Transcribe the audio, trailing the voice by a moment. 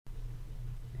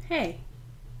Hey.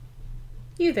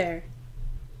 You there.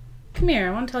 Come here,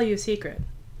 I want to tell you a secret.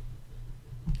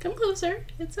 Come closer,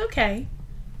 it's okay.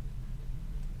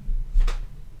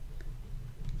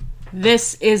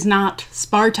 This is not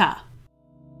Sparta.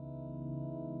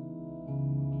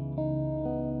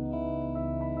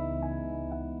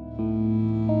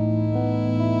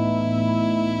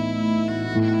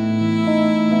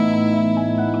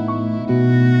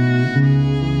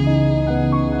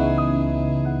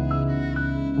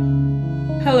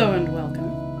 Hello and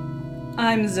welcome.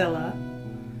 I'm Zilla,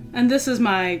 and this is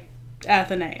my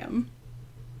Athenaeum.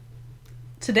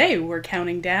 Today we're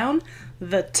counting down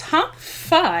the top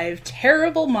 5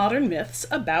 terrible modern myths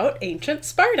about ancient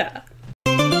Sparta.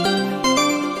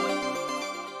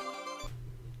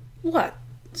 What?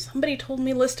 Somebody told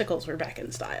me listicles were back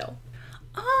in style.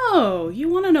 Oh, you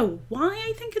want to know why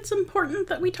I think it's important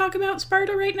that we talk about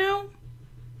Sparta right now?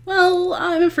 Well,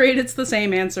 I'm afraid it's the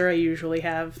same answer I usually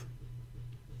have.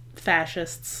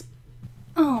 Fascists.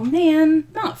 Oh man,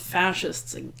 not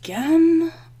fascists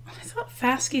again. I thought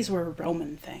fascies were a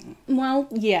Roman thing. Well,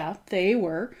 yeah, they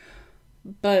were.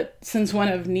 But since when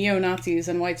have neo-Nazis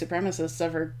and white supremacists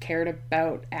ever cared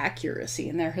about accuracy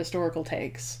in their historical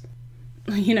takes?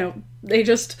 You know, they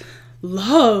just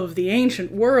love the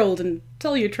ancient world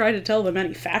until you try to tell them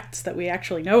any facts that we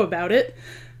actually know about it.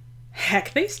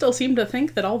 Heck, they still seem to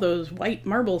think that all those white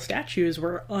marble statues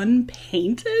were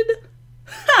unpainted?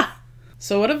 Ha!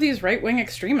 So what have these right-wing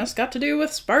extremists got to do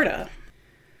with Sparta?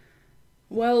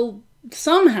 Well,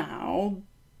 somehow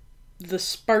the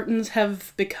Spartans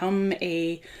have become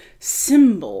a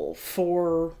symbol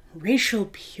for racial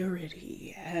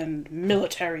purity and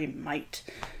military might.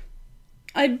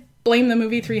 I'd blame the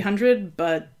movie 300,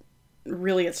 but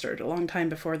really it started a long time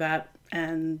before that,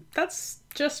 and that's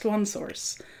just one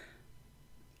source.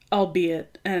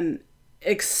 Albeit an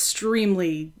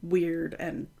extremely weird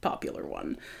and popular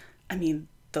one. I mean,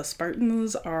 the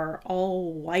Spartans are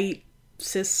all white,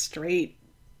 cis, straight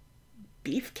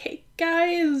beefcake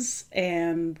guys,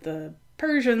 and the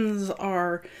Persians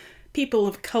are people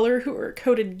of color who are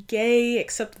coded gay,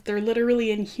 except that they're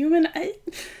literally inhuman.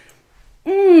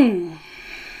 In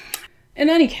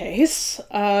any case,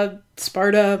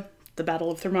 Sparta, the Battle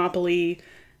of Thermopylae,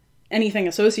 anything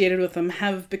associated with them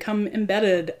have become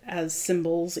embedded as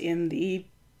symbols in the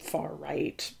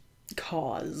far-right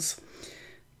cause.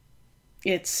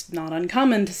 It's not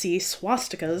uncommon to see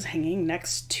swastikas hanging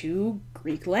next to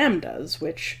Greek lambdas,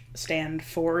 which stand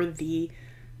for the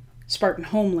Spartan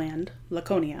homeland,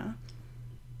 Laconia.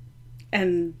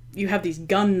 And you have these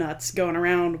gun nuts going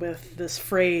around with this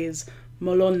phrase,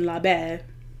 molon labe,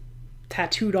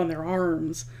 tattooed on their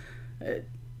arms.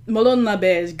 Molon labe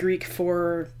is Greek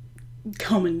for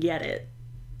come and get it.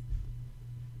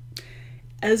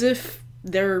 As if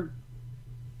their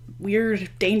weird,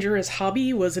 dangerous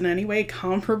hobby was in any way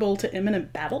comparable to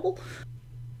imminent battle.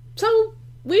 So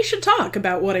we should talk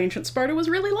about what ancient Sparta was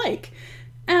really like,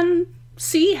 and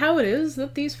see how it is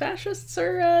that these fascists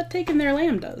are taking their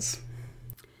lambdas.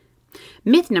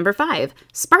 Myth number 5.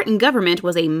 Spartan government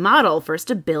was a model for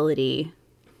stability.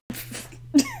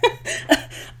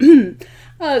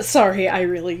 Sorry, I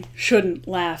really shouldn't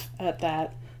laugh at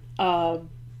that.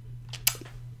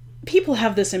 People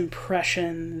have this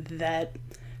impression that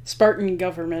Spartan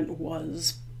government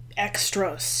was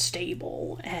extra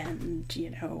stable and,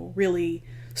 you know, really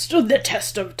stood the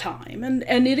test of time.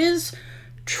 And it is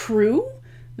true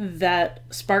that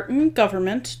Spartan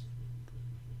government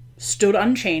stood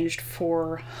unchanged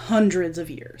for hundreds of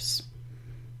years.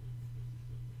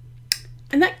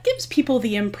 And that gives people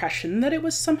the impression that it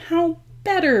was somehow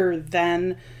better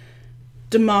than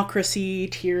democracy,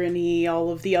 tyranny, all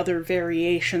of the other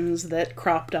variations that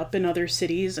cropped up in other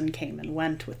cities and came and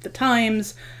went with the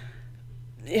times.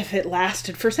 If it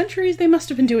lasted for centuries, they must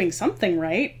have been doing something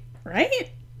right?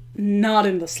 Not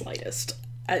in the slightest.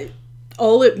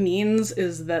 All it means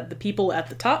is that the people at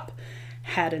the top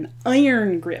had an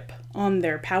iron grip on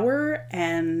their power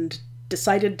and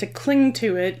decided to cling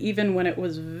to it even when it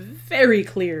was very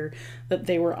clear that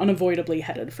they were unavoidably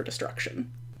headed for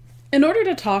destruction. In order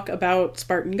to talk about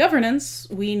Spartan governance,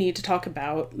 we need to talk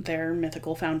about their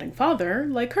mythical founding father,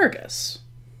 Lycurgus.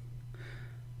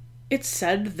 It's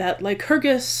said that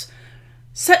Lycurgus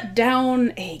set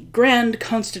down a grand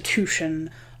constitution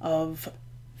of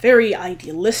very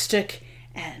idealistic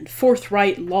and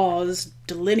forthright laws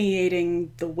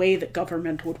delineating the way that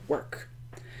government would work.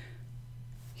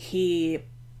 He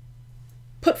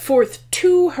put forth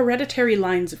 2 hereditary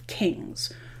lines of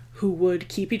kings who would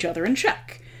keep each other in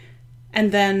check,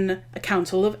 and then a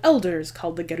council of elders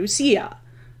called the Gerousia,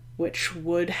 which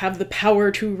would have the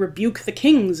power to rebuke the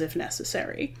kings if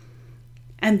necessary.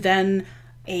 and then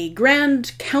a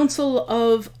grand council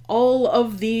of all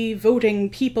of the voting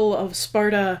people of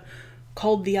Sparta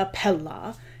called the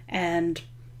Apella, and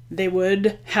they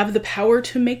would have the power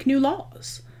to make new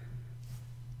laws.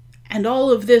 And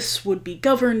all of this would be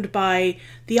governed by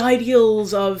the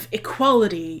ideals of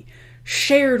equality,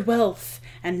 shared wealth,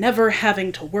 and never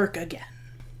having to work again.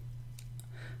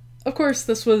 Of course,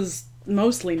 this was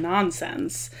mostly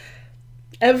nonsense.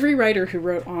 Every writer who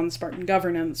wrote on Spartan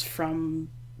governance, from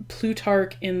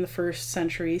Plutarch in the 1st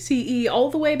century CE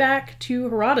all the way back to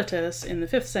Herodotus in the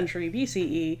 5th century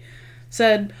BCE,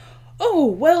 said, "Oh,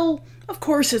 well, of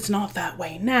course it's not that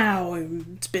way now.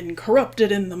 It's been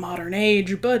corrupted in the modern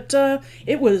age, but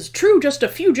it was true just a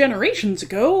few generations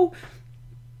ago."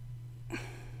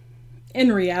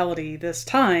 In reality, this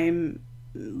time,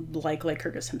 like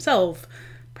Lycurgus himself,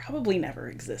 probably never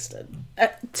existed.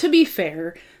 To be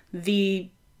fair, the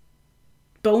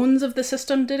bones of the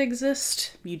system did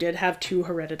exist. You did have 2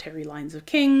 hereditary lines of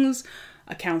kings,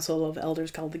 a council of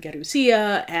elders called the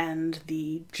Gerousia, and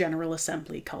the General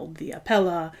Assembly called the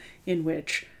Apella, in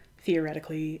which,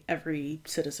 theoretically, every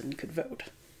citizen could vote.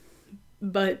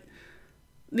 But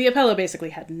the Apella basically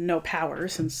had no power,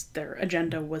 since their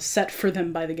agenda was set for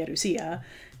them by the Gerousia,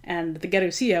 and the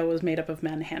Gerousia was made up of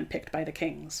men handpicked by the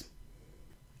kings.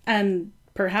 And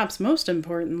perhaps most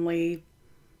importantly,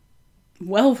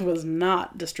 wealth was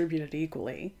not distributed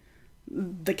equally.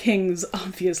 The kings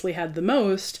obviously had the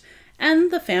most,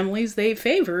 and the families they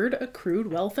favored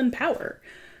accrued wealth and power.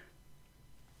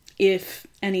 If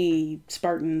any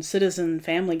Spartan citizen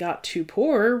family got too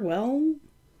poor, well,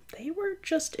 they were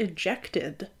just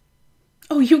ejected.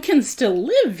 "Oh, you can still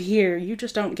live here, you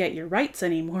just don't get your rights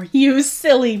anymore, you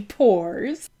silly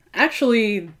pores."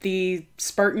 Actually, the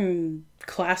Spartan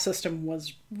class system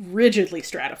was rigidly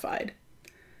stratified.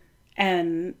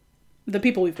 And the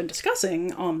people we've been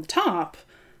discussing on the top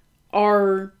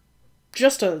are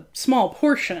just a small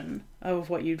portion of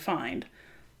what you'd find.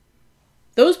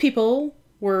 Those people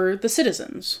were the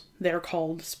citizens. They're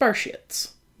called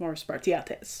Spartiates, or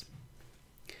Spartiates.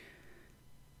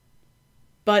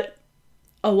 But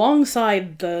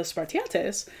alongside the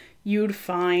Spartiates, you'd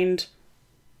find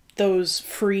those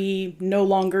free, no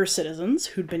longer citizens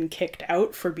who'd been kicked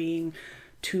out for being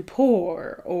too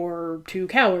poor, or too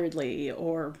cowardly,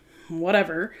 or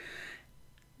whatever.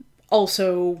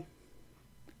 Also,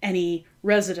 any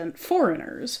resident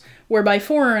foreigners, where by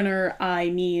foreigner I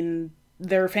mean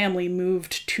their family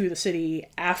moved to the city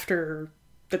after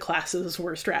the classes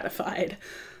were stratified,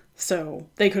 so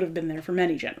they could have been there for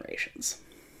many generations.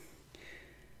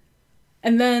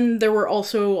 And then there were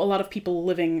also a lot of people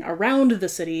living around the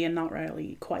city and not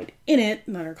really quite in it,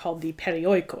 that are called the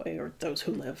perioikoi, or those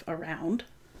who live around.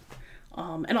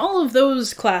 And all of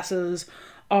those classes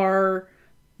are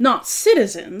not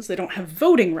citizens, they don't have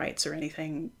voting rights or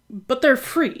anything, but they're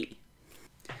free.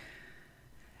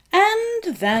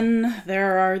 And then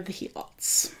there are the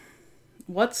helots.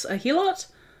 What's a helot?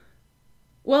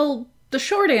 Well, the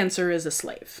short answer is a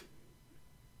slave.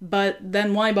 But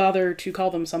then why bother to call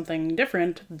them something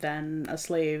different than a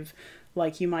slave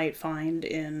like you might find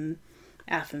in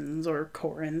Athens or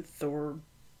Corinth or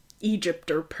Egypt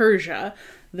or Persia,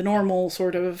 the normal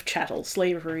sort of chattel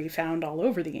slavery found all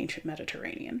over the ancient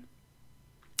Mediterranean?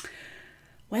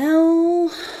 Well,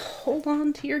 hold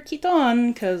on to your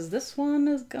chiton, because this one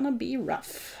is gonna be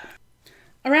rough.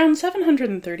 Around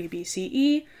 730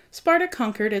 BCE, Sparta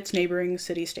conquered its neighboring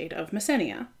city-state of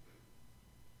Messenia.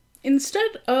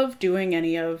 Instead of doing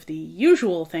any of the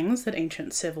usual things that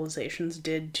ancient civilizations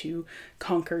did to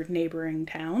conquer neighboring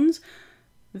towns,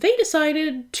 they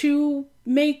decided to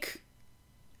make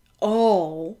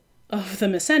all of the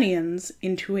Messenians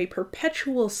into a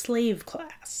perpetual slave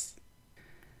class.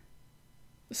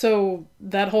 So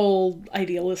that whole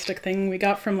idealistic thing we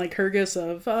got from Lycurgus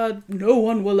of, no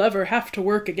one will ever have to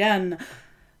work again,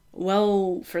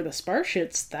 well, for the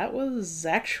Spartiates, that was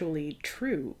actually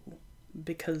true,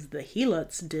 because the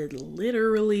helots did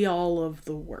literally all of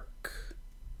the work.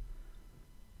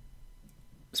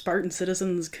 Spartan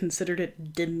citizens considered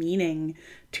it demeaning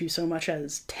to so much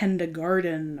as tend a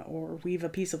garden or weave a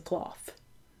piece of cloth.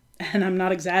 And I'm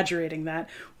not exaggerating that.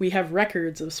 We have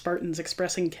records of Spartans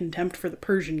expressing contempt for the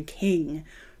Persian king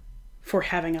for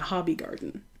having a hobby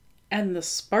garden. And the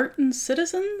Spartan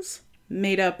citizens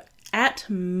made up at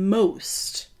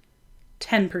most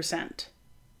 10%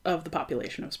 of the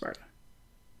population of Sparta,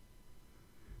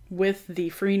 with the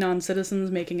free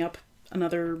non-citizens making up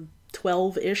another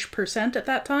 12-ish% at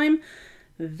that time.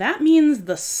 That means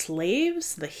the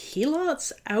slaves, the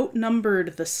helots,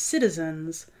 outnumbered the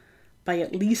citizens by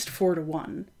at least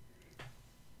 4-1,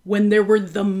 when there were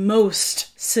the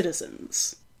most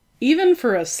citizens. Even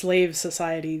for a slave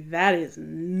society, that is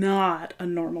not a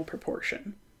normal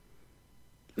proportion.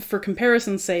 For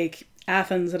comparison's sake,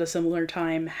 Athens at a similar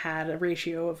time had a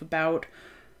ratio of about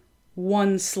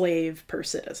 1 slave per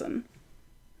citizen.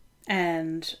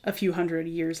 And a few hundred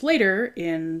years later,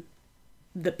 in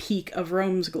the peak of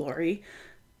Rome's glory,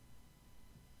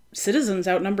 citizens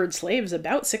outnumbered slaves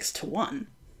about 6-1.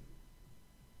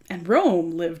 And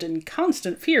Rome lived in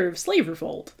constant fear of slave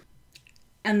revolt.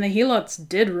 And the Helots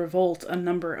did revolt a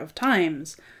number of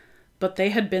times, but they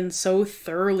had been so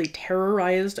thoroughly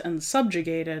terrorized and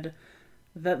subjugated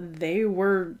that they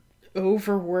were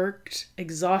overworked,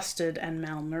 exhausted, and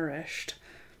malnourished.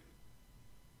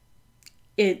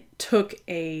 It took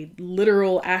a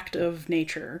literal act of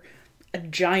nature, a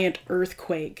giant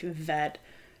earthquake that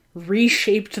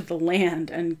reshaped the land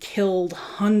and killed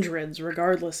hundreds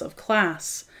regardless of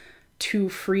class, to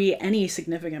free any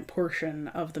significant portion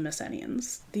of the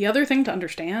Messenians. The other thing to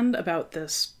understand about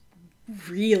this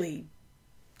really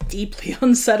deeply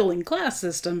unsettling class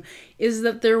system is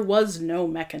that there was no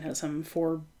mechanism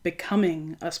for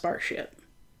becoming a Spartiate.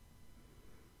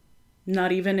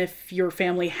 Not even if your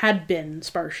family had been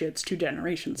Spartiates 2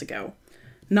 generations ago.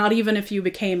 Not even if you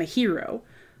became a hero.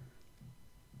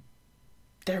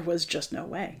 There was just no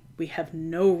way. We have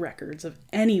no records of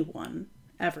anyone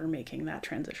ever making that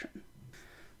transition.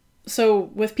 So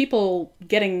with people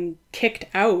getting kicked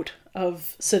out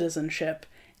of citizenship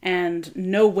and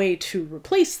no way to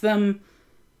replace them,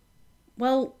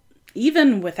 well,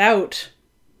 even without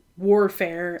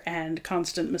warfare and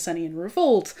constant Messenian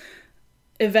revolt,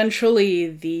 eventually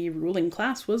the ruling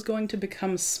class was going to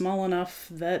become small enough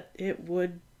that it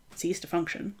would cease to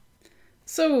function.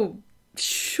 So,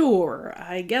 sure,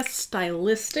 I guess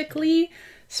stylistically,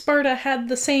 Sparta had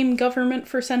the same government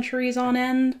for centuries on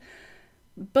end,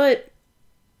 but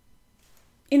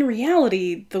in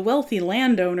reality, the wealthy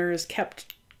landowners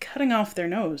kept cutting off their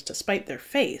nose to spite their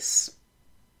face.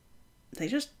 They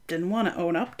just didn't want to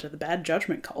own up to the bad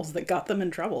judgment calls that got them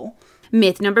in trouble.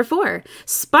 Myth number 4.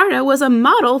 Sparta was a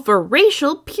model for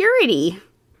racial purity.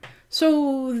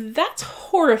 So that's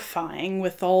horrifying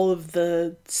with all of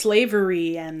the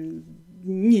slavery and...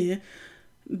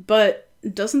 But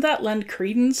doesn't that lend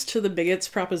credence to the bigots'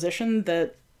 proposition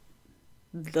that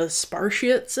the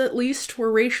Spartiates, at least,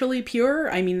 were racially pure?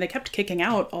 I mean, they kept kicking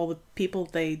out all the people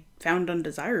they found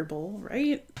undesirable,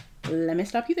 right? Let me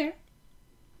stop you there.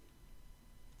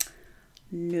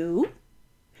 No.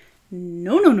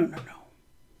 No.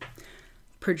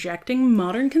 Projecting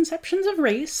modern conceptions of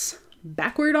race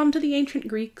backward onto the ancient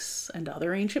Greeks and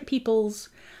other ancient peoples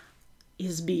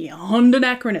is beyond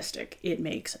anachronistic. It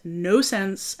makes no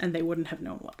sense, and they wouldn't have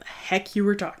known what the heck you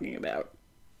were talking about.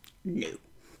 No.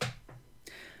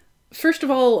 First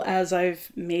of all, as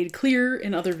I've made clear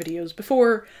in other videos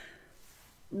before,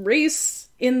 race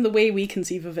in the way we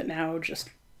conceive of it now just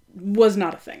was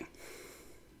not a thing.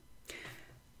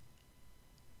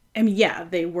 I mean, yeah,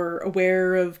 they were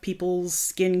aware of people's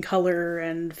skin color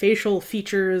and facial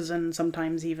features, and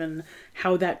sometimes even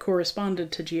how that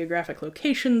corresponded to geographic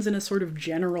locations in a sort of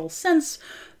general sense,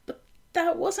 but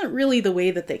that wasn't really the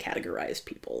way that they categorized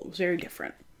people. It was very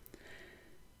different.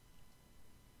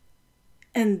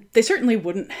 And they certainly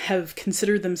wouldn't have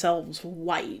considered themselves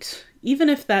white. Even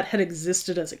if that had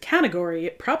existed as a category,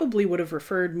 it probably would have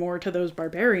referred more to those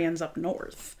barbarians up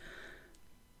north.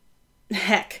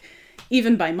 Heck,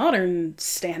 even by modern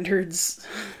standards,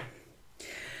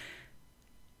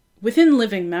 within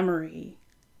living memory,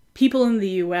 people in the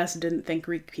US didn't think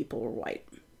Greek people were white.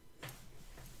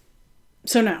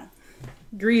 So no,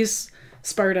 Greece,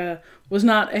 Sparta, was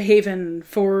not a haven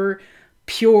for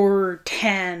pure,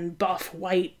 tan, buff,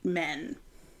 white men.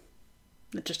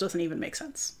 It just doesn't even make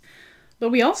sense. But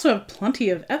we also have plenty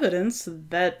of evidence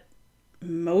that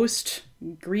most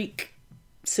Greek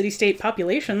city-state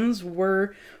populations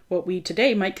were what we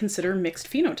today might consider mixed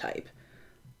phenotype.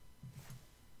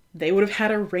 They would have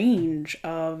had a range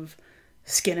of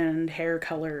skin and hair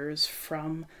colors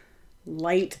from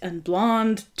light and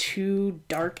blonde to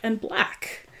dark and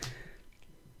black.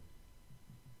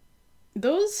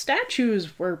 Those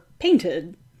statues were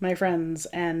painted, my friends,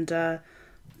 and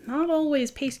not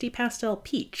always pasty pastel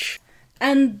peach.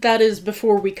 And that is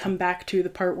before we come back to the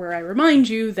part where I remind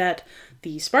you that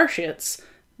the Spartiates,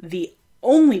 the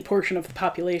only portion of the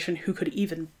population who could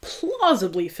even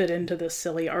plausibly fit into this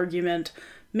silly argument,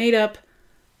 made up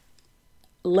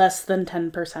less than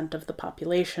 10% of the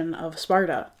population of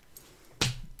Sparta.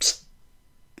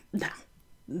 Now,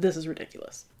 this is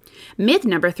ridiculous. Myth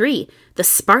number 3. The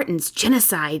Spartans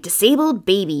genocide disabled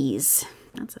babies.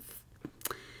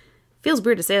 Feels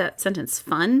weird to say that sentence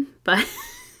fun, but...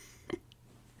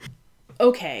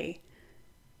 Okay,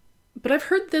 but I've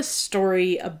heard this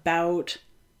story about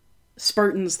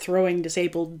Spartans throwing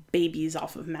disabled babies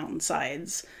off of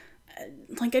mountainsides.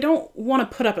 Like, I don't want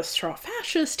to put up a straw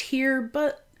fascist here,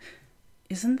 but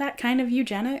isn't that kind of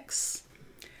eugenics?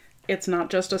 It's not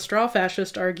just a straw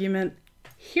fascist argument.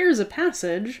 Here's a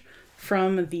passage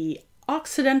from the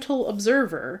Occidental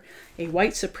Observer, a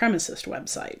white supremacist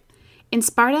website. In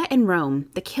Sparta and Rome,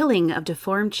 the killing of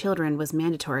deformed children was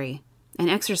mandatory, an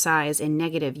exercise in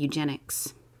negative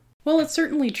eugenics. Well, it's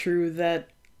certainly true that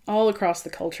all across the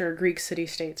culture, Greek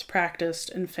city-states practiced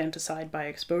infanticide by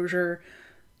exposure.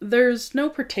 There's no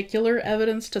particular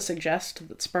evidence to suggest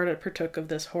that Sparta partook of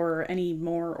this horror any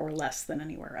more or less than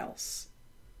anywhere else.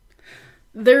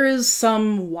 There is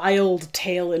some wild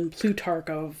tale in Plutarch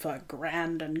of a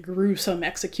grand and gruesome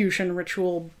execution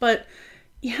ritual, but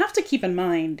you have to keep in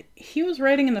mind, he was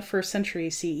writing in the 1st century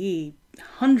CE,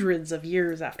 hundreds of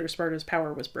years after Sparta's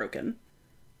power was broken.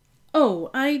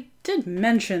 Oh, I did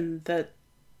mention that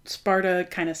Sparta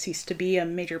kind of ceased to be a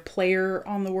major player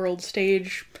on the world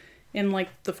stage in, like,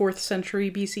 the 4th century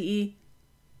BCE.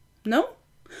 No?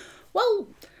 Well,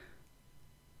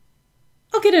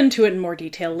 I'll get into it in more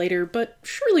detail later, but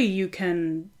surely you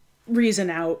can reason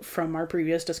out from our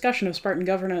previous discussion of Spartan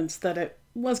governance that it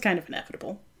was kind of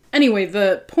inevitable. Anyway,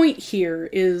 the point here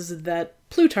is that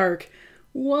Plutarch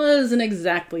wasn't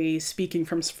exactly speaking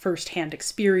from first-hand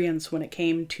experience when it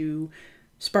came to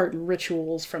Spartan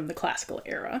rituals from the classical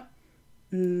era.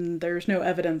 There's no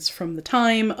evidence from the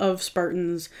time of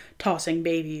Spartans tossing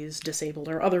babies, disabled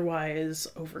or otherwise,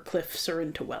 over cliffs or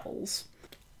into wells.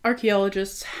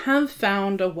 Archaeologists have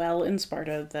found a well in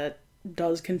Sparta that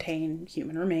does contain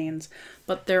human remains,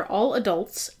 but they're all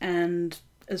adults, and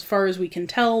as far as we can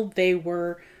tell, they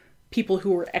were people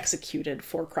who were executed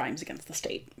for crimes against the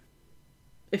state.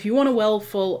 If you want a well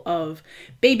full of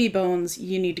baby bones,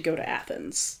 you need to go to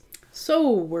Athens.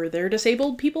 So, were there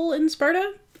disabled people in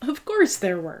Sparta? Of course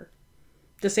there were.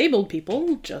 Disabled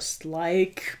people, just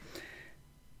like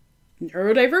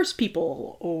neurodiverse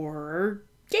people, or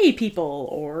gay people,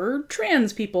 or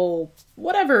trans people,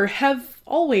 whatever, have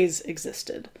always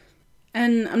existed.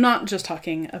 And I'm not just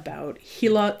talking about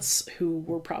helots, who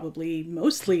were probably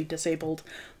mostly disabled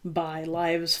by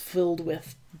lives filled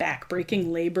with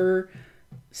backbreaking labor,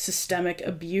 systemic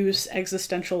abuse,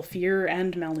 existential fear,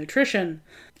 and malnutrition.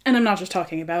 And I'm not just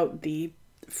talking about the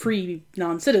free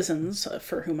non-citizens,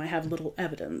 for whom I have little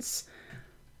evidence.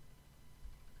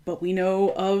 But we know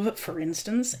of, for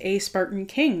instance, a Spartan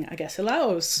king,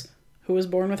 Agesilaus, who was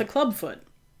born with a clubfoot.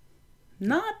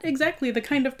 Not exactly the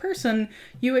kind of person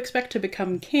you expect to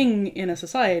become king in a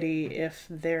society if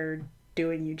they're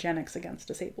doing eugenics against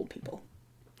disabled people.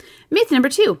 Myth number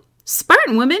 2.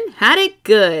 Spartan women had it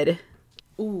good.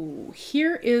 Ooh,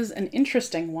 here is an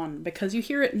interesting one, because you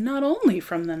hear it not only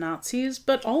from the Nazis,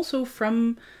 but also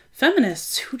from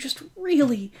feminists who just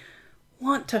really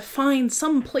want to find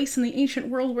some place in the ancient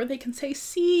world where they can say,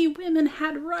 see, women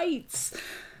had rights.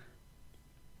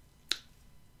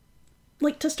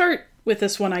 Like, to start with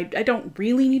this one, I don't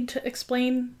really need to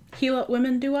explain helot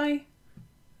women, do I?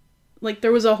 Like,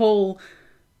 there was a whole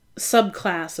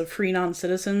subclass of free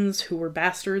non-citizens who were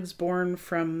bastards born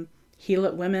from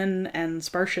helot women and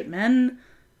Spartiate men,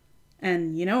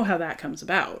 and you know how that comes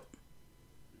about.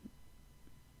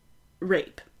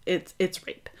 Rape. It's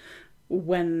rape.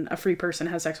 When a free person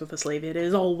has sex with a slave, it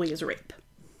is always rape.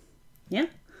 Yeah?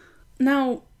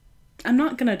 Now, I'm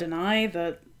not gonna deny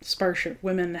that Spartiate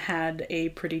women had a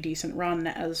pretty decent run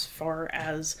as far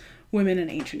as women in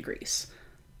ancient Greece.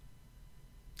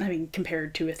 I mean,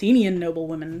 compared to Athenian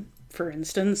noblewomen, for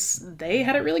instance, they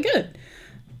had it really good.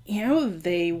 You know,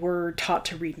 they were taught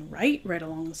to read and write right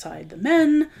alongside the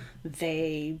men.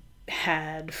 They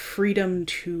had freedom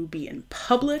to be in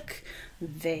public.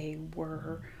 They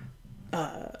were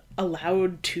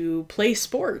allowed to play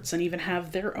sports and even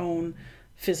have their own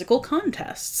physical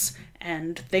contests.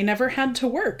 And they never had to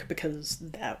work because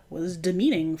that was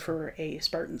demeaning for a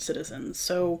Spartan citizen.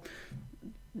 So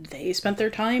they spent their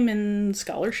time in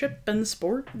scholarship and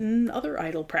sport and other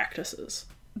idle practices.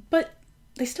 But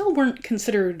they still weren't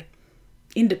considered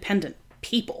independent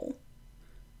people.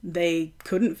 They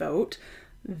couldn't vote.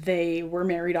 They were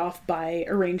married off by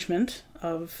arrangement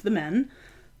of the men.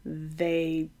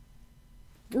 They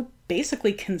were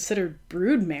basically considered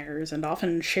broodmares and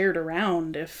often shared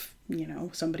around if, you know,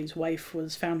 somebody's wife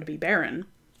was found to be barren.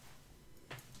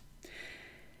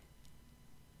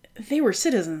 They were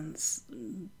citizens,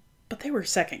 but they were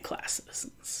second-class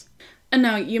citizens. And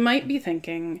now you might be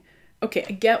thinking, okay,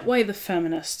 I get why the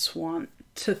feminists want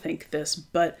to think this,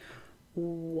 but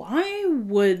why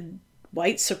would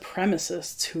white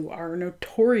supremacists who are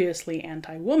notoriously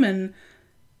anti-woman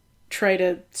try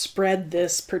to spread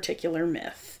this particular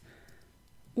myth?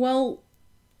 Well,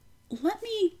 let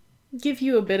me give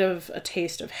you a bit of a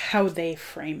taste of how they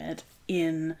frame it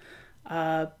in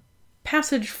a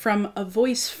passage from A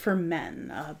Voice for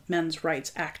Men, a men's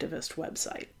rights activist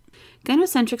website.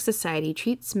 Gynocentric society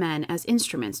treats men as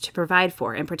instruments to provide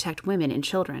for and protect women and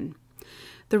children.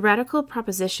 The radical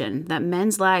proposition that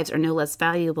men's lives are no less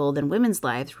valuable than women's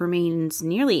lives remains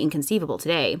nearly inconceivable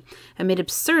today, amid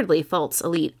absurdly false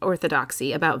elite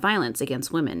orthodoxy about violence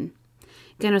against women.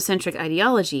 Gynocentric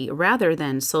ideology, rather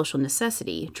than social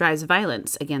necessity, drives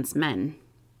violence against men.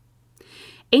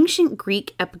 Ancient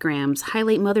Greek epigrams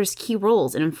highlight mothers' key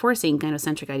roles in enforcing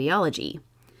gynocentric ideology.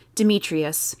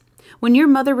 Demetrius, when your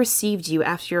mother received you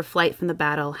after your flight from the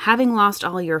battle, having lost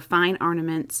all your fine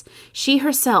ornaments, she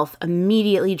herself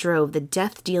immediately drove the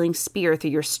death-dealing spear through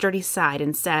your sturdy side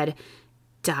and said,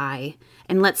 "Die,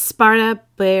 and let Sparta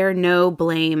bear no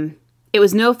blame. It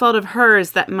was no fault of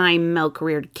hers that my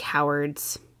milk-reared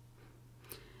cowards."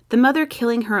 The mother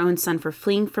killing her own son for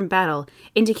fleeing from battle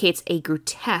indicates a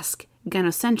grotesque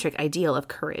gynocentric ideal of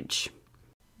courage.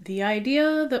 The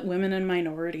idea that women and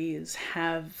minorities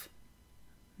have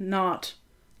not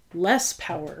less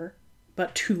power,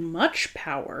 but too much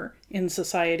power in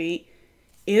society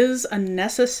is a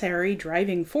necessary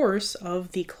driving force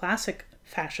of the classic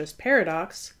fascist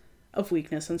paradox of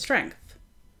weakness and strength.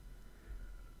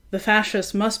 The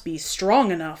fascists must be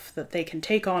strong enough that they can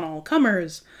take on all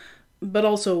comers, but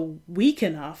also weak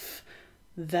enough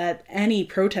that any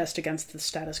protest against the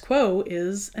status quo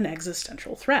is an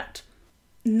existential threat.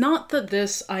 Not that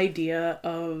this idea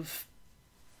of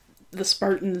the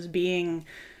Spartans being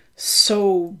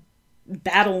so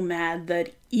battle mad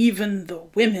that even the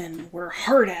women were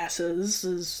hard asses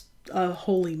is a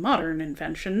wholly modern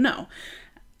invention, no.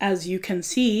 As you can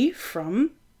see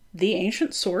from the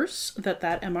ancient source that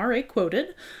MRA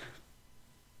quoted,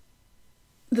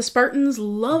 the Spartans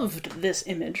loved this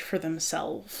image for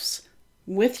themselves.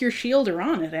 With your shielder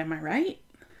on it, am I right?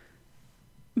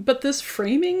 But this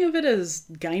framing of it as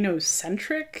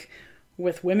gynocentric,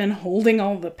 with women holding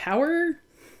all the power?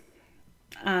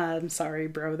 I'm sorry,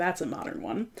 bro, that's a modern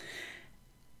one.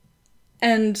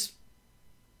 And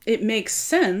it makes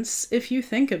sense if you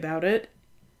think about it,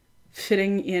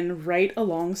 fitting in right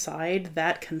alongside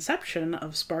that conception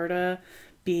of Sparta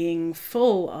being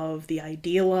full of the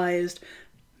idealized,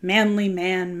 manly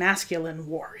man, masculine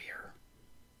warrior.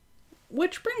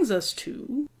 Which brings us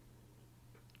to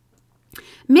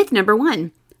myth number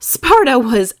 1. Sparta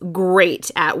was great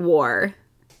at war.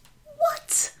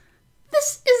 What?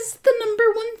 This is the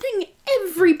number one thing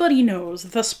everybody knows.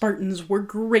 The Spartans were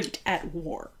great at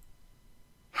war.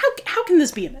 How can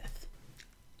this be a myth?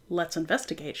 Let's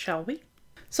investigate, shall we?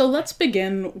 So let's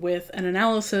begin with an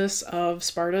analysis of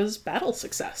Sparta's battle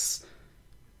success.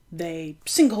 They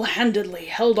single-handedly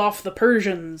held off the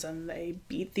Persians and they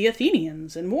beat the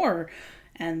Athenians in war,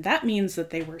 and that means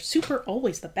that they were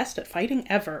always the best at fighting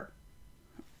ever.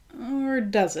 Or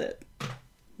does it?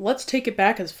 Let's take it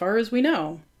back as far as we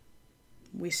know.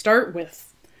 We start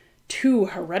with 2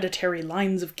 hereditary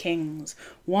lines of kings,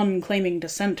 one claiming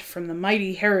descent from the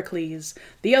mighty Heracles,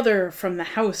 the other from the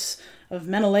house of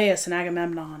Menelaus and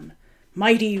Agamemnon.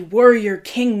 Mighty warrior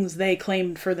kings they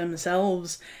claimed for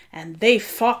themselves, and they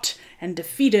fought and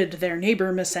defeated their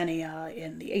neighbor Messenia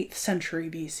in the 8th century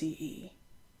BCE.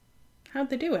 How'd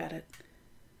they do at it?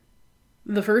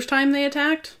 The first time they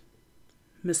attacked,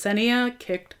 Messenia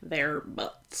kicked their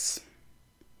butts.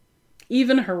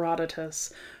 Even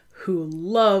Herodotus, who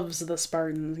loves the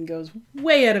Spartans and goes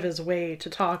way out of his way to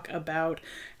talk about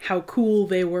how cool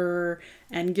they were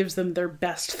and gives them their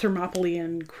best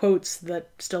Thermopylaean quotes that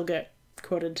still get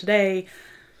quoted today,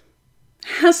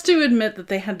 has to admit that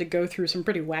they had to go through some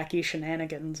pretty wacky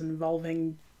shenanigans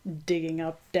involving digging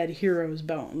up dead heroes'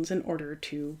 bones in order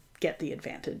to get the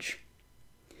advantage.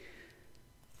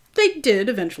 They did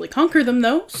eventually conquer them,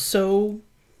 though, so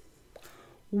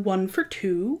 1 for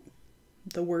 2,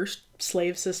 the worst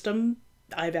slave system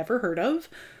I've ever heard of.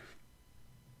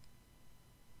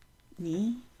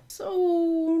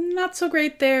 So, not so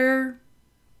great there,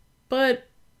 but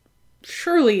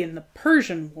surely in the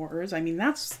Persian Wars, I mean,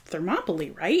 that's Thermopylae,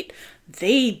 right?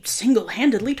 They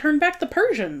single-handedly turned back the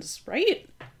Persians, right?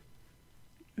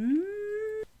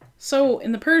 So,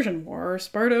 in the Persian War,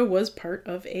 Sparta was part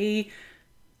of a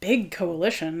big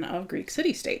coalition of Greek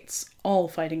city-states, all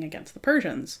fighting against the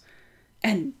Persians.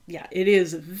 And yeah, it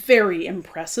is very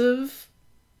impressive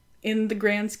in the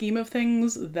grand scheme of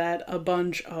things that a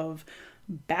bunch of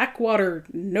backwater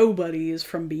nobodies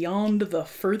from beyond the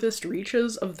furthest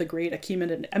reaches of the great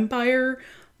Achaemenid Empire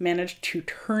managed to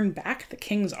turn back the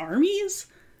king's armies.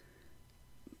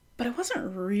 But it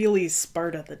wasn't really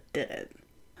Sparta that did it.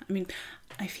 I mean,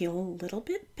 I feel a little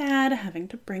bit bad having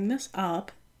to bring this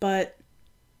up, but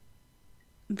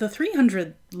the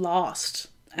 300 lost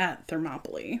at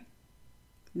Thermopylae.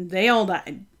 They all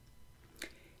died.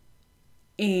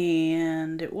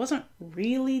 And it wasn't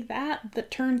really that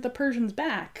turned the Persians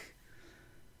back.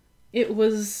 It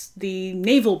was the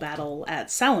naval battle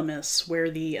at Salamis, where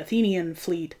the Athenian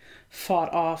fleet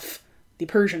fought off the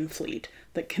Persian fleet,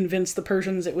 that convinced the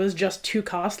Persians it was just too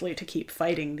costly to keep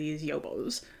fighting these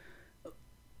yobos.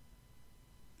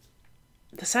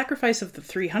 The sacrifice of the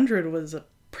 300 was a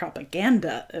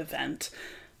propaganda event,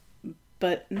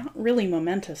 but not really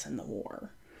momentous in the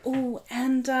war. Oh,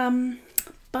 and,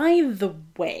 by the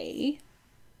way,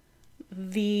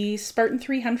 the Spartan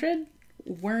 300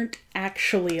 weren't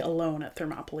actually alone at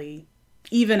Thermopylae,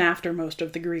 even after most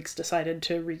of the Greeks decided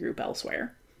to regroup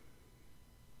elsewhere.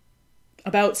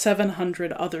 About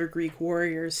 700 other Greek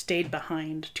warriors stayed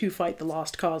behind to fight the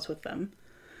lost cause with them.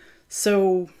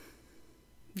 So,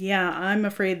 yeah, I'm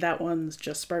afraid that one's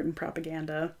just Spartan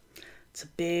propaganda. It's a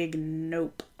big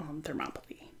nope on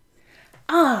Thermopylae.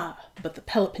 But the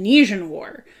Peloponnesian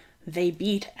War. They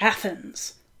beat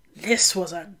Athens. This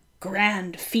was a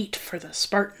grand feat for the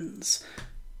Spartans.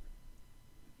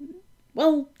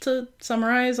 Well, to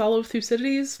summarize all of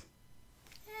Thucydides,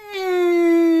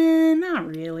 not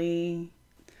really.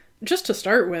 Just to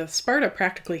start with, Sparta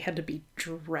practically had to be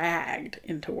dragged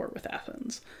into war with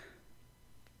Athens.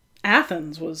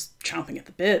 Athens was chomping at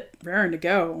the bit, raring to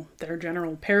go. Their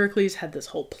general Pericles had this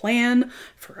whole plan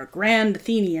for a grand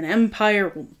Athenian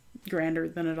empire, well, grander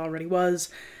than it already was,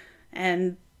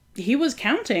 and he was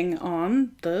counting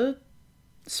on the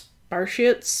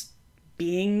Spartiates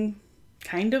being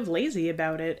kind of lazy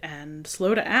about it and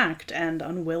slow to act and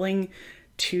unwilling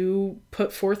to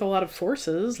put forth a lot of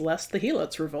forces lest the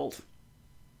Helots revolt.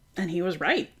 And he was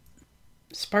right.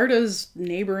 Sparta's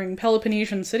neighboring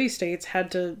Peloponnesian city-states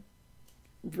had to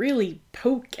really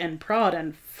poke and prod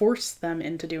and force them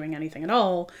into doing anything at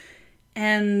all.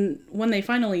 And when they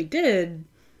finally did,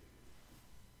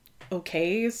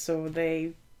 okay, so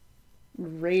they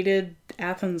raided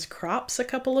Athens' crops a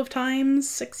couple of times,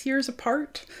 6 years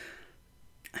apart.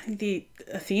 The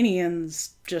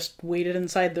Athenians just waited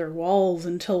inside their walls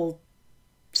until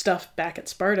stuff back at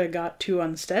Sparta got too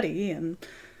unsteady and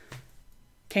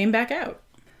came back out.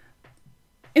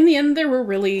 In the end, there were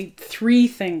really 3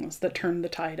 things that turned the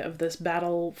tide of this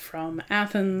battle from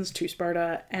Athens to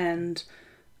Sparta, and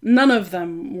none of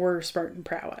them were Spartan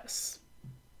prowess.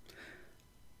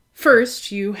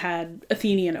 First, you had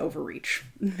Athenian overreach.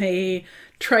 They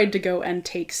tried to go and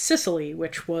take Sicily,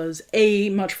 which was A,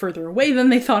 much further away than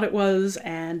they thought it was,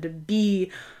 and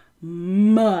B,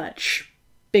 much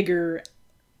bigger,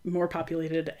 more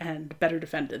populated, and better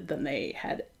defended than they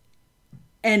had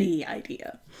any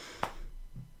idea.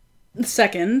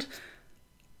 Second,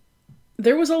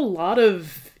 there was a lot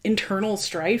of internal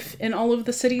strife in all of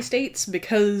the city-states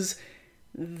because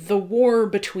the war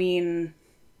between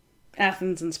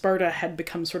Athens and Sparta had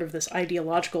become sort of this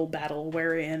ideological battle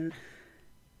wherein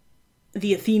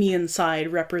the Athenian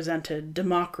side represented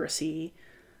democracy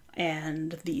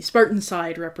and the Spartan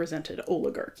side represented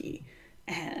oligarchy,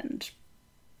 and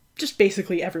just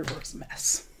basically everywhere was a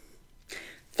mess.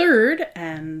 Third,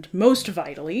 and most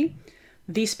vitally,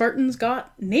 the Spartans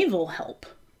got naval help.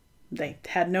 They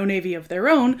had no navy of their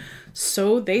own,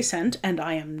 so they sent, and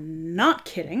I am not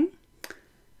kidding,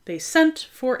 they sent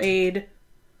for aid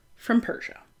from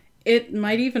Persia. It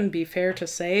might even be fair to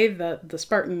say that the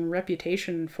Spartan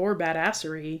reputation for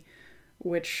badassery,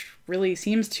 which really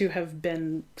seems to have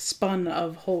been spun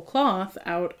of whole cloth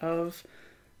out of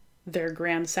their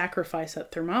grand sacrifice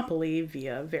at Thermopylae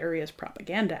via various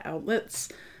propaganda outlets,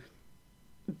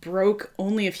 broke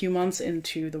only a few months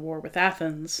into the war with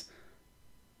Athens.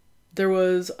 There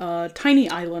was a tiny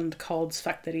island called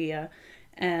Sphacteria,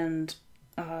 and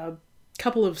a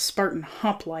couple of Spartan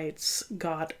hoplites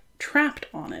got trapped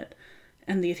on it,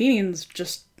 and the Athenians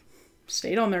just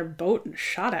stayed on their boat and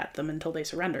shot at them until they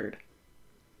surrendered.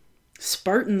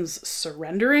 Spartans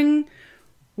surrendering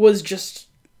was just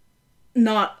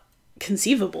not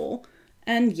conceivable,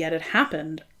 and yet it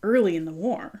happened early in the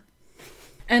war.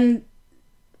 And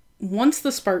once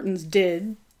the Spartans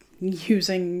did,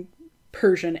 using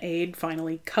Persian aid,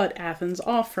 finally cut Athens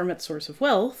off from its source of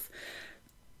wealth,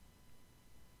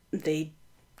 they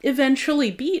eventually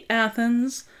beat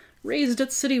Athens, raised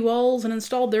its city walls and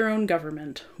installed their own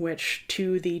government, which,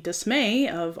 to the dismay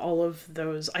of all of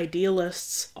those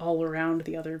idealists all around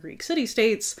the other Greek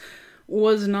city-states,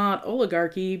 was not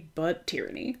oligarchy, but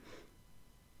tyranny.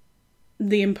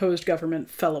 The imposed government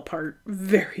fell apart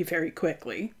very, very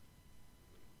quickly.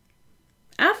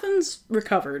 Athens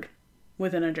recovered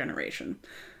within a generation,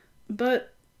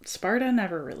 but Sparta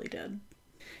never really did.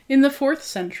 In the 4th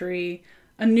century,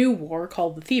 a new war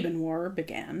called the Theban War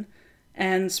began,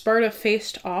 and Sparta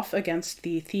faced off against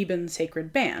the Theban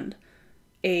Sacred Band,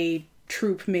 a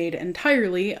troop made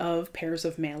entirely of pairs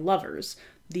of male lovers,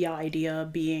 the idea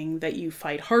being that you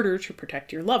fight harder to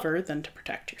protect your lover than to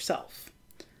protect yourself.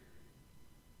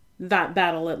 That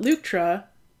battle at Leuctra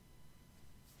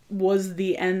was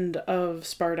the end of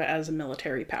Sparta as a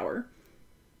military power.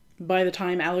 By the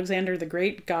time Alexander the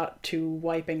Great got to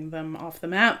wiping them off the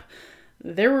map,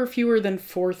 there were fewer than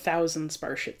 4,000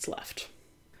 Spartiates left.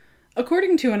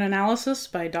 According to an analysis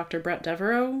by Dr. Brett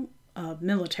Devereaux, a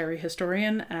military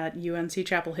historian at UNC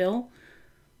Chapel Hill,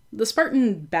 the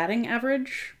Spartan batting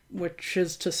average, which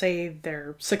is to say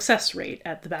their success rate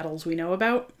at the battles we know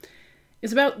about,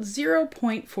 is about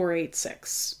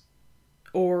 0.486,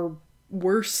 or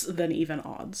worse than even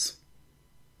odds.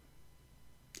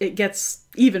 It gets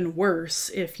even worse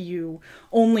if you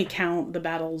only count the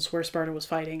battles where Sparta was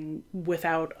fighting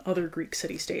without other Greek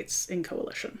city-states in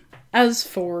coalition. As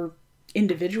for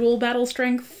individual battle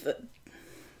strength,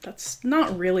 that's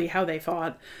not really how they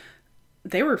fought.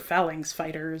 They were phalanx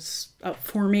fighters, a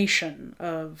formation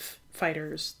of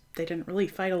fighters. They didn't really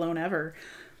fight alone ever.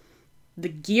 The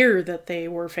gear that they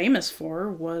were famous for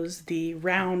was the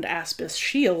round aspis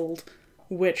shield,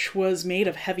 which was made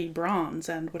of heavy bronze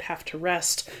and would have to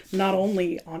rest not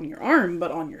only on your arm,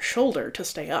 but on your shoulder to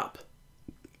stay up.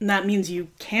 And that means you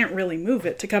can't really move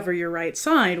it to cover your right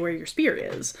side where your spear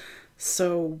is.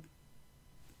 So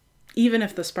even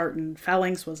if the Spartan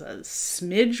phalanx was a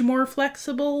smidge more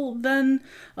flexible than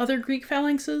other Greek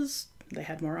phalanxes, they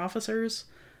had more officers,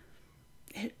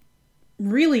 it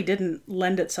really didn't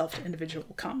lend itself to individual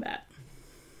combat.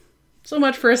 So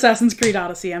much for Assassin's Creed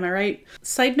Odyssey, am I right?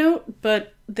 Side note,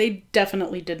 but they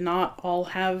definitely did not all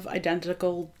have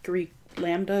identical Greek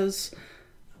lambdas.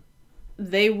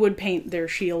 They would paint their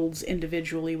shields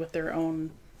individually with their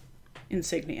own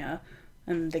insignia,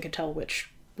 and they could tell which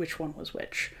one was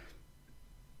which.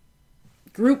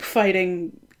 Group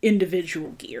fighting,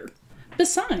 individual gear.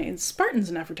 Besides,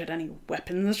 Spartans never did any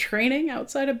weapons training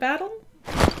outside of battle.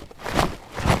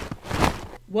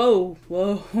 Whoa,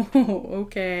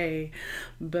 okay.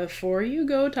 Before you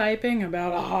go typing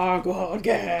about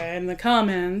AGOGE in the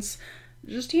comments,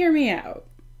 just hear me out.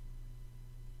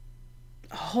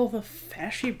 All the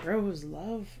fashy bros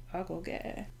love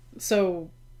AGOGE. So,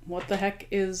 what the heck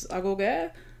is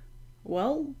AGOGE?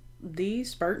 Well, the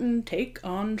Spartan take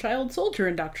on child soldier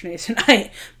indoctrination. I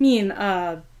mean,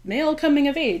 male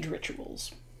coming-of-age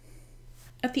rituals.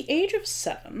 At the age of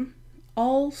 7,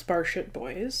 all Spartiate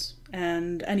boys,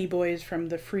 and any boys from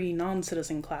the free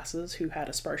non-citizen classes who had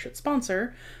a Spartiate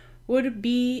sponsor, would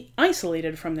be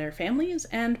isolated from their families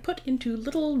and put into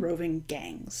little roving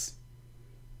gangs.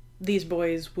 These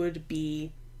boys would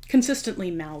be consistently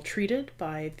maltreated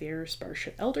by their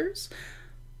Spartiate elders.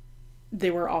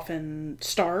 They were often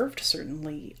starved,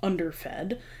 certainly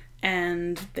underfed,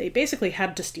 and they basically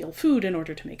had to steal food in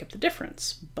order to make up the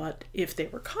difference. But if they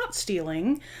were caught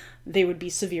stealing, they would be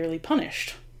severely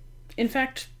punished. In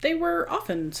fact, they were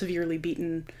often severely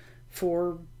beaten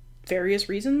for various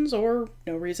reasons or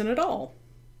no reason at all,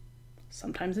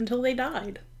 sometimes until they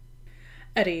died.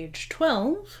 At age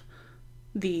 12,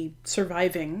 the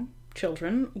surviving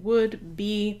children would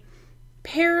be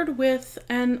paired with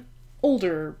an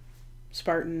older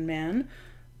Spartan man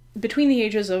between the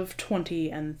ages of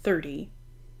 20 and 30.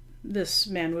 This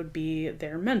man would be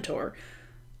their mentor.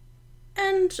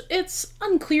 And it's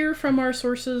unclear from our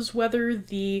sources whether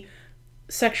the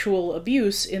sexual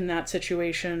abuse in that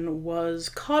situation was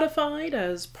codified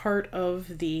as part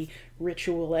of the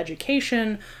ritual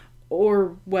education,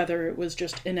 or whether it was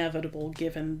just inevitable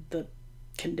given the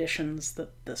conditions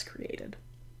that this created.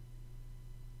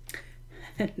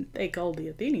 And they called the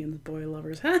Athenians boy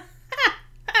lovers, huh?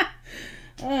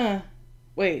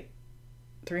 Wait,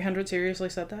 300 seriously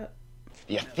said that?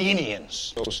 The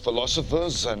Athenians, those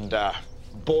philosophers and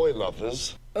boy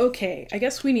lovers. Okay, I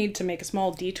guess we need to make a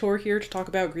small detour here to talk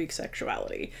about Greek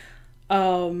sexuality.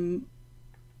 They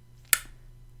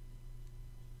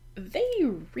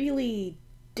really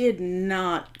did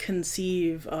not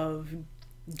conceive of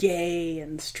gay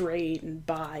and straight and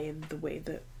bi in the way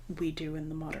that we do in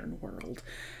the modern world.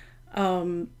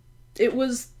 It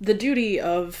was the duty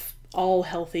of all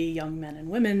healthy young men and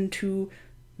women to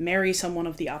marry someone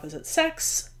of the opposite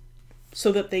sex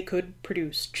so that they could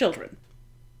produce children.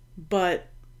 But,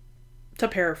 to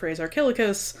paraphrase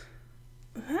Archilochus,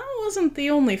 that wasn't the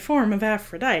only form of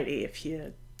Aphrodite, if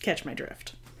you catch my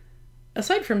drift.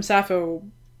 Aside from Sappho,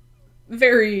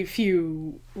 very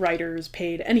few writers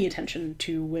paid any attention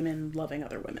to women loving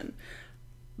other women.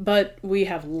 But we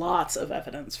have lots of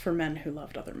evidence for men who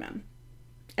loved other men.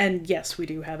 And yes, we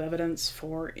do have evidence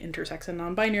for intersex and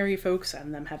non-binary folks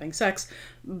and them having sex,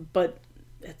 but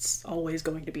it's always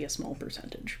going to be a small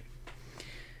percentage.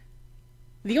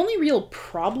 The only real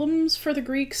problems for the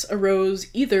Greeks arose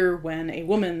either when a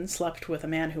woman slept with a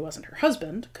man who wasn't her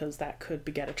husband, because that could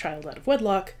beget a child out of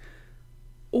wedlock,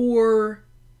 or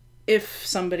if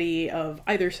somebody of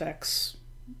either sex,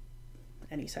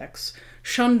 any sex,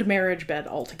 shunned marriage bed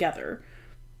altogether.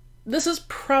 This is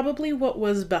probably what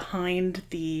was behind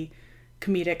the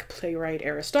comedic playwright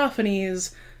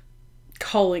Aristophanes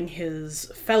calling his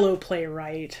fellow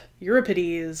playwright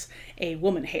Euripides a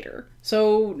woman-hater.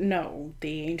 So no,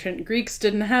 the ancient Greeks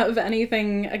didn't have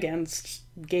anything against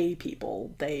gay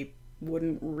people. They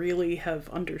wouldn't really have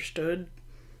understood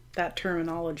that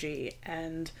terminology,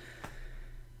 and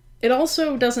it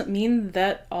also doesn't mean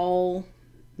that all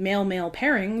male-male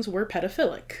pairings were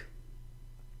pedophilic,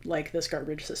 like this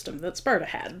garbage system that Sparta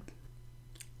had.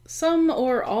 Some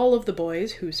or all of the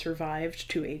boys who survived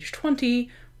to age 20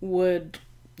 would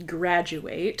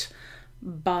graduate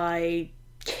by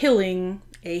killing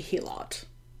a helot.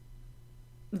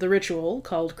 The ritual,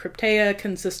 called Crypteia,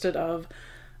 consisted of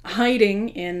hiding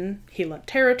in helot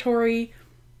territory,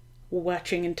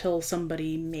 watching until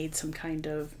somebody made some kind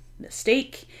of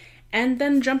mistake, and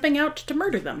then jumping out to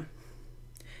murder them.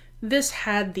 This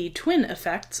had the twin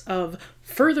effects of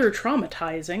further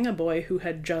traumatizing a boy who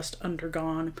had just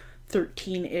undergone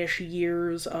 13-ish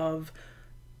years of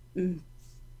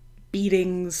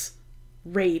beatings,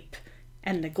 rape,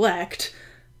 and neglect,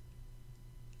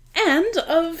 and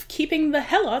of keeping the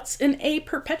helots in a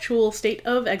perpetual state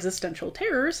of existential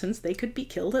terror since they could be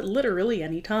killed at literally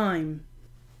any time.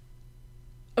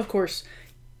 Of course,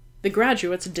 the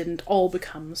graduates didn't all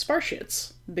become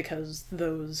Spartiates, because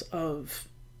those of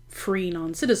free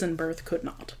non-citizen birth could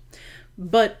not.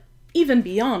 But even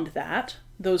beyond that,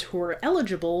 those who were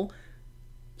eligible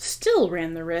still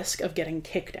ran the risk of getting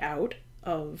kicked out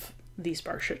of the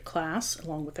Spartiate class,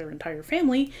 along with their entire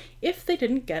family, if they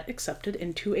didn't get accepted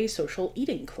into a social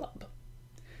eating club.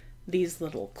 These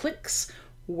little cliques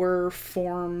were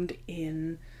formed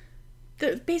in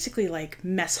basically like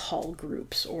mess hall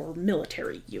groups or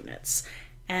military units,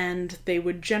 and they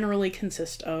would generally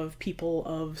consist of people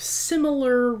of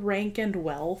similar rank and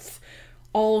wealth,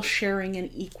 all sharing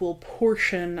an equal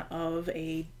portion of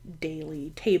a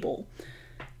daily table.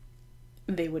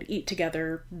 They would eat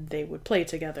together, they would play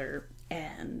together,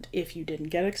 and if you didn't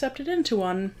get accepted into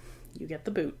one, you get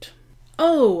the boot.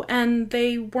 Oh, and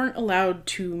they weren't allowed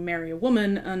to marry a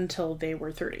woman until they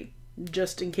were 30,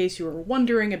 just in case you were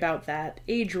wondering about that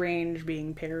age range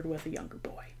being paired with a younger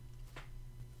boy.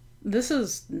 This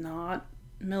is not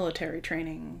military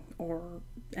training or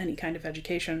any kind of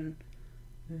education.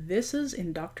 This is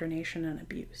indoctrination and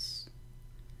abuse.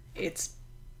 It's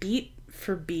beat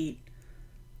for beat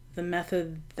the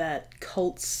method that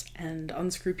cults and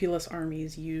unscrupulous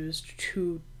armies used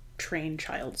to train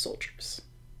child soldiers.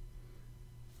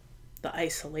 The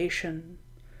isolation,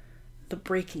 the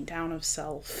breaking down of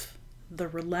self, the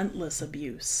relentless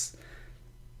abuse,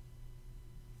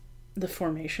 the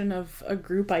formation of a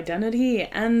group identity,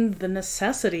 and the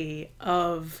necessity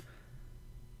of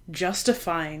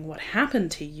justifying what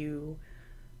happened to you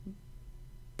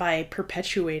by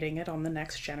perpetuating it on the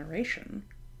next generation.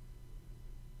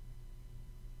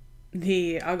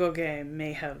 The AGOGE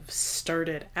may have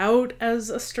started out as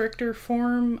a stricter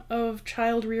form of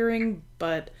child rearing,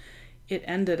 but it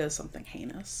ended as something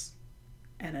heinous,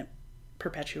 and it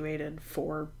perpetuated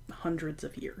for hundreds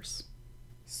of years.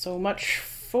 So much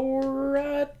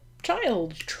for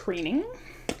child training.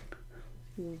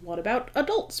 What about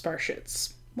adult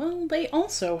Spartiates? Well, they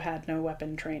also had no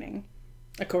weapon training.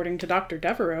 According to Dr.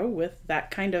 Devereaux, with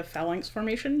that kind of phalanx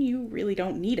formation, you really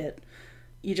don't need it.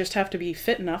 You just have to be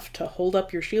fit enough to hold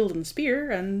up your shield and spear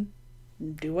and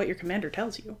do what your commander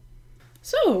tells you.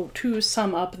 So, to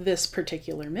sum up this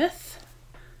particular myth,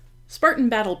 Spartan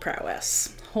battle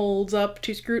prowess holds up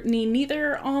to scrutiny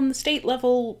neither on the state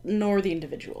level nor the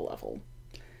individual level.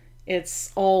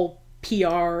 It's all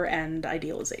PR and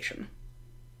idealization.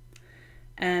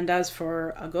 And as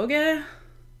for AGOGE,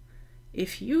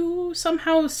 if you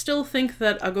somehow still think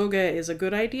that AGOGE is a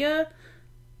good idea,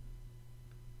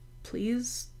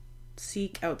 please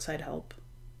seek outside help.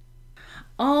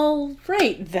 All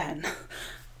right, then.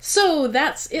 So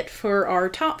that's it for our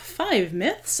top 5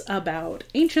 myths about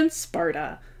ancient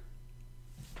Sparta.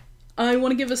 I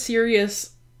want to give a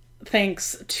serious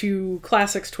thanks to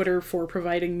Classics Twitter for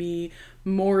providing me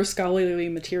more scholarly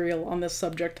material on this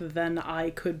subject than I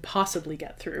could possibly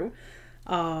get through.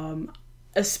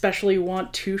 Especially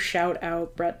want to shout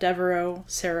out Brett Devereaux,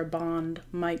 Sarah Bond,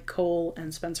 Mike Cole,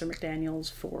 and Spencer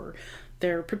McDaniels for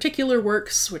their particular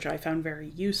works, which I found very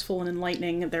useful and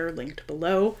enlightening. They're linked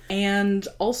below. And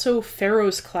also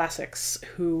Pharaoh's Classics,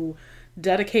 who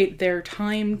dedicate their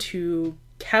time to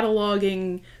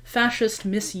cataloging fascist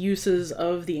misuses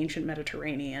of the ancient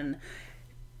Mediterranean.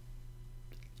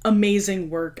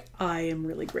 Amazing work. I am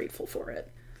really grateful for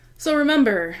it. So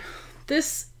remember,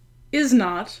 this is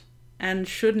not, and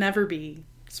should never be,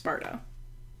 Sparta.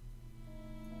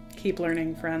 Keep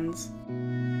learning, friends.